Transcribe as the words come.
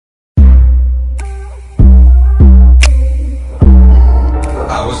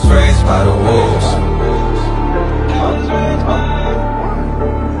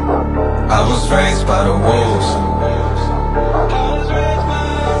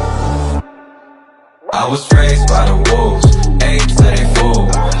I was raised by the wolves, ate till they full.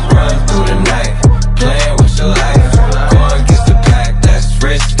 Run through the night, playing with your life. Going against the pack, that's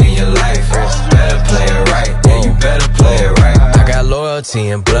risking your life. Better play it right, yeah, you better play it right. I got loyalty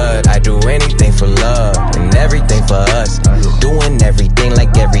and blood, I do anything for love and everything for us. Doing everything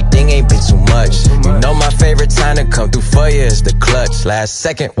like everything ain't been too much. You know my favorite time to come through for you is the clutch. Last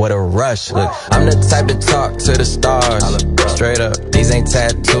second, what a rush. Look, I'm the type to talk to the stars. Straight up, these ain't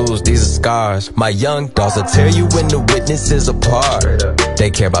tattoos, these are scars. My young dogs will tell you when the witnesses apart. They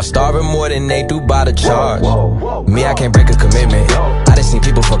care about starving more than they do by the charge. Me, I can't break a commitment. I done seen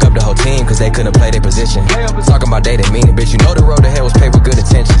people fuck up the whole team cause they couldn't play their position. Talking about they didn't mean it, bitch, you know the road to hell was paved with good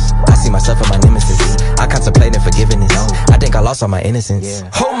intentions. I see myself and my nemesis, I contemplating forgiveness. I think I lost all my innocence.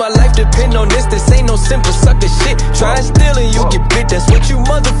 Whole my life depend on this, this ain't no simple sucker shit. Try and steal and you get bit, that's what you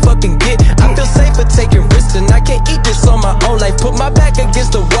motherfucking get. I feel safer taking risks and I can't eat this on my own life. Put my back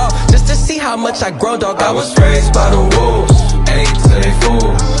against the wall just to see how much I grow, dog. I was raised by the wolves, ate till they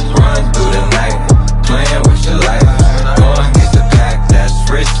full. Run through the night, playing with your life. Going against the pack, that's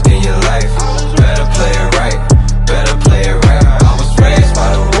risking your life. Better play it right, better play it right. I was raised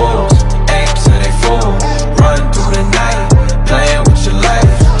by the wolves, ate till they full. Run through the night, playing with your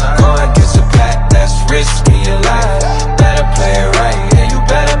life. Going against the pack, that's risking your life. Better play it right, yeah, you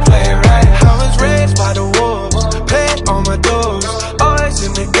better play it right. I was raised by the wolves, played on my doors. Always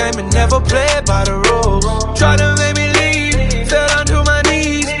in the game and never played by the rules. Try to make me leave, fell down to my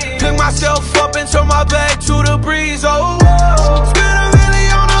knees. Pick myself up and turn my back to the breeze. Oh, spend a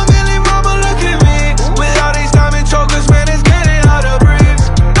million on a million, mama, look at me. With all these diamond chokers, man, it's getting hard to breathe.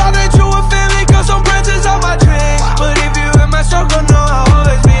 Thought that you were family, cause I'm branches on my tree. But if you in my circle, know I'll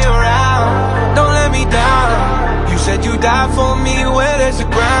always be around. Don't let me down. You said you died for me, where there's the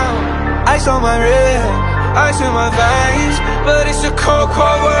ground. Ice on my wrist, ice in my veins. But it's a cold,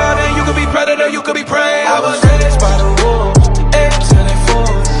 cold world, and you could be predator, you could be prey. I was raised by the wolves, ate till they full.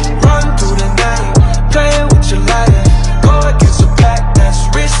 Run through the night, playing with your life. Go against the pack, that's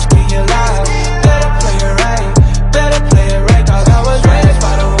risking your life. Better play it right, better play it right. Cause I was raised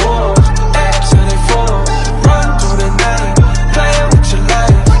by the wolves, ate till they full. Run through the night, playing with your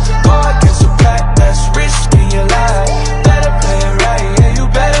life. Go against the pack, that's risking your life. Better play it right, yeah, you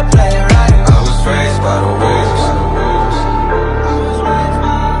better play it right. I was raised by the wolves.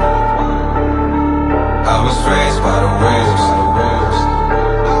 I was raised by the wolves.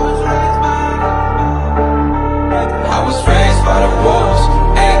 I was raised by the wolves,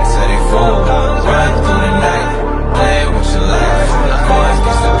 ate till they full. Run through the night, playing with your life. Going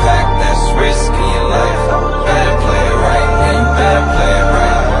against the pack, that's risking your life. Better play it right, yeah, you better play it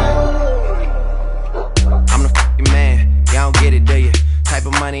right. I'm the f***ing man, y'all don't get it, do ya? Type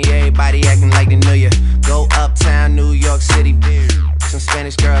of money, everybody acting like they knew ya. Go uptown, New York City, some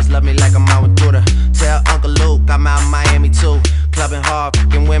Spanish girls love me like I'm out with Duda. Tell Uncle Luke I'm out in Miami too. Clubbing hard,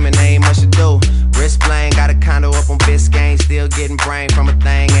 f***ing women, they ain't much to do. Wrist playing, got a condo up on Biscayne. Still getting brain from a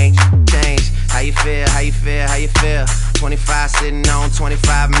thing, ain't changed. How you feel, how you feel, how you feel? 25 sitting on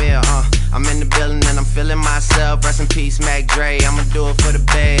 25 mil, I'm in the building and I'm feeling myself. Rest in peace, Mac Dre, I'ma do it for the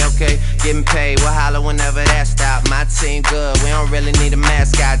bay, okay? Getting paid, we'll holler whenever that stop. My team good, we don't really need a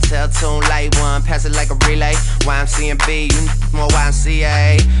mascot. Tell Tune Light One, pass it like a relay. YMC and B, you more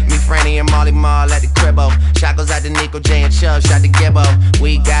YMCA. Me, Franny, and Molly Mall at the cribbo. Shot goes out to Nico, J, and Chubb, shot to Gibbo.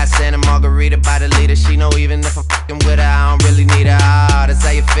 We got Santa Margarita by the leader. She know even if I'm f***ing with her, I don't really need her. Oh, that's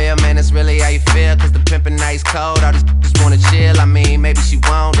how you feel, man, that's really how you feel. Cause the pimpin' nice cold, all this just wanna chill. I mean, maybe she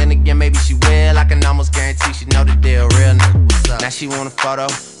won't, then again, maybe she will. I can almost guarantee she know the deal, real nigga, what's up? Now she want a photo,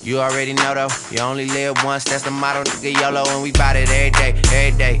 you already know though. You only live once, that's the motto, nigga, YOLO. And we bout it every day,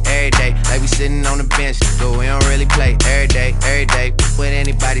 every day, every day. Like we sitting on the bench, but we don't really play every day, every day. What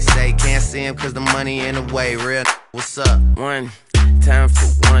anybody say, can't see him cause the money in the way, real what's up? One time for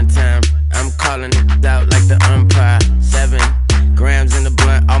one time, I'm calling it out like the umpire. 7 grams in the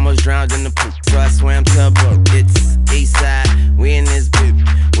blunt, almost drowned in the poop. So I swam to a boat, it's east side, we in this boot.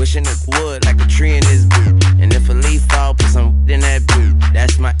 Wishing it would like a tree in this boot. And if a leaf fall, put some in that boot.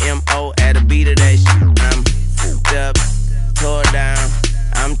 That's my M.O. at a beat of that shit. I'm fucked up, tore down,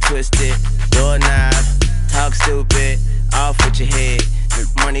 I'm twisted, doorknob, talk stupid, off with your head.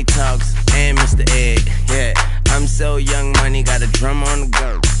 Money talks and Mr. Ed, yeah. I'm so young money, got a drum on the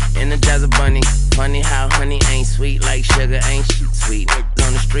go. Energize a bunny, funny how honey ain't sweet like sugar, ain't she sweet. Niggas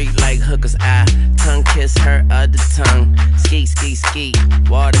on the street like hookers, I tongue kiss her other tongue. Ski, ski, ski,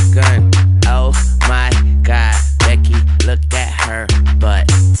 water gun. Oh my God, Becky, look at her butt.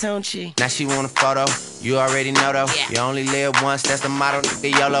 don't you? Now she want a photo, you already know though. Yeah. You only live once, that's the motto.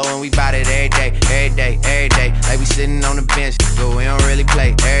 Nigga YOLO and we bout it every day, every day, every day. Like we sitting on the bench, but we don't really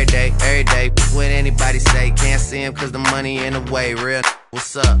play every day, every day. What anybody say, can't see him cause the money in the way. Real,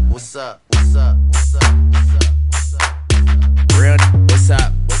 what's up, what's up, what's up, what's up, what's up, what's up, what's up. Real, what's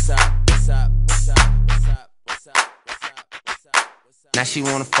up, what's up, what's up, what's up, what's up, what's up, what's up, what's up. Now she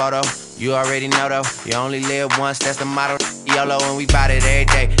want a photo, you already know though. You only live once, that's the motto. YOLO and we bout it every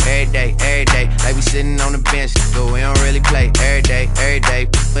day, every day, every day. Like we sitting on the bench, but we don't really play every day, every day.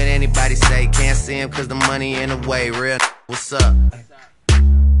 What anybody say, can't see him cause the money in the way. Real, what's up?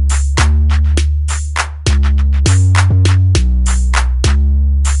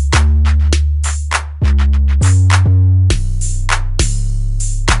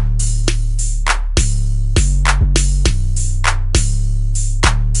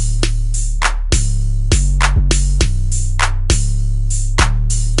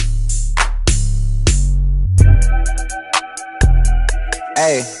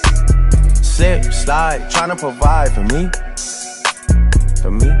 Hey, slip, slide, tryna provide for me.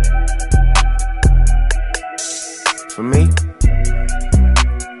 For me. For me.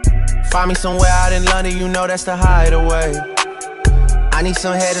 Find me somewhere out in London, you know that's the hideaway. I need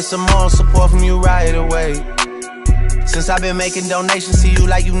some head and some moral support from you right away. Since I've been making donations to you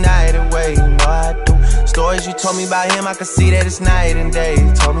like United Way, you know I do. Stories you told me about him, I can see that it's night and day.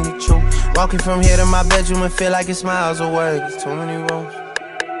 You told me the truth. Walking from here to my bedroom and feel like it's miles away. There's too many roads.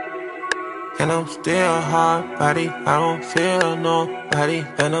 And I'm still hard body, I don't feel nobody.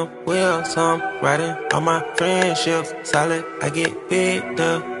 And I'm will some riding on my friendships solid. I get big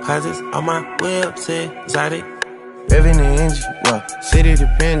deposits on my whips exotic. Living the engine, well, city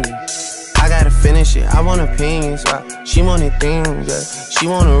dependent. I gotta finish it, I want opinions, she wanted things, yeah. She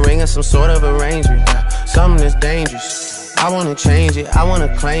want a ring or some sort of arrangement, yeah. Something that's dangerous, I wanna change it, I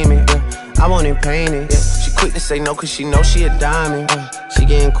wanna claim it, yeah. I want it painted, yeah. She quick to say no cause she know she a diamond, yeah. She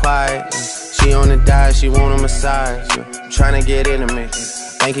getting quiet, yeah. She on the diet, she want a massage, yeah. I'm tryna get intimate,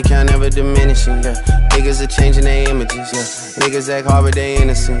 yeah. Bank account never diminishing, yeah. Niggas are changing their images, yeah. Niggas act hard but they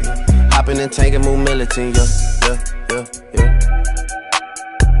innocent, yeah. Hop in the tank and move militant, yeah, yeah, yeah, yeah.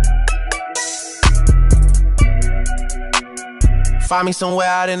 Find me somewhere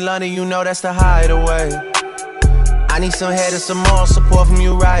out in London, you know that's the hideaway. I need some head and some moral support from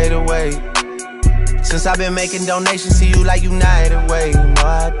you right away. Since I've been making donations to you like United Way, you know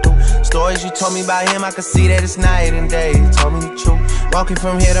I do. Stories you told me about him, I can see that it's night and day. You told me the truth. Walking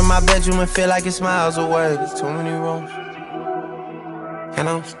from here to my bedroom and feel like it's miles away. There's too many roads. And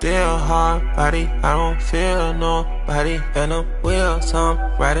I'm still hard body, I don't feel nobody. And I'm will some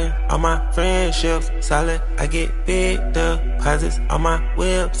riding on my friendships solid. I get big deposits on my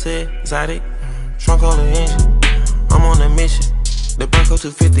whips exotic. Trunk on the engine, I'm on a mission. The Bronco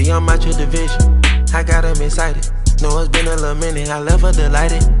 250, I'm out your division. I got them excited, know it's been a little minute. I left her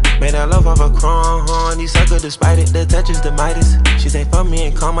delighted, made her love off a chrome. These suckers despite it, the touch is the Midas. She say fuck me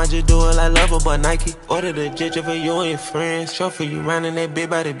and calm, I just do it like love her but Nike. Ordered a ginger for you and your friends, show for you round in that big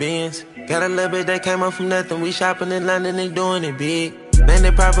body Benz. Got a little bit that came up from nothing, we shopping in London and doing it big. Man,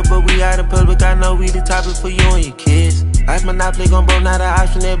 they private but we out in public, I know we the topic for you and your kids. Ice Monopoly gon' broke, not an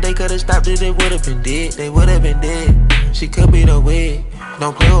option. If they could've stopped it, they would've been dead. They would've been dead. She could be the wig.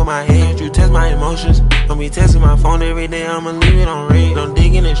 Don't play with my head, you test my emotions. Don't be testing my phone every day, I'ma leave it on red. Don't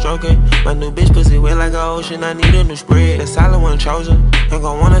digging and stroking. My new bitch pussy wet like an ocean, I need a new spread. That solid one chosen. Don't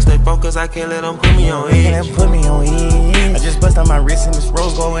gon' wanna stay focused, I can't let them put me on edge. Can't put me on edge. I just bust on my wrist and this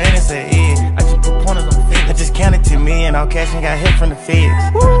rose gold and it's an edge. I just put pointers on the feds. I just counted to me and all cash and got hit from the feds.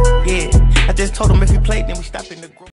 Yeah, I just told them if we played then we stopped in the group.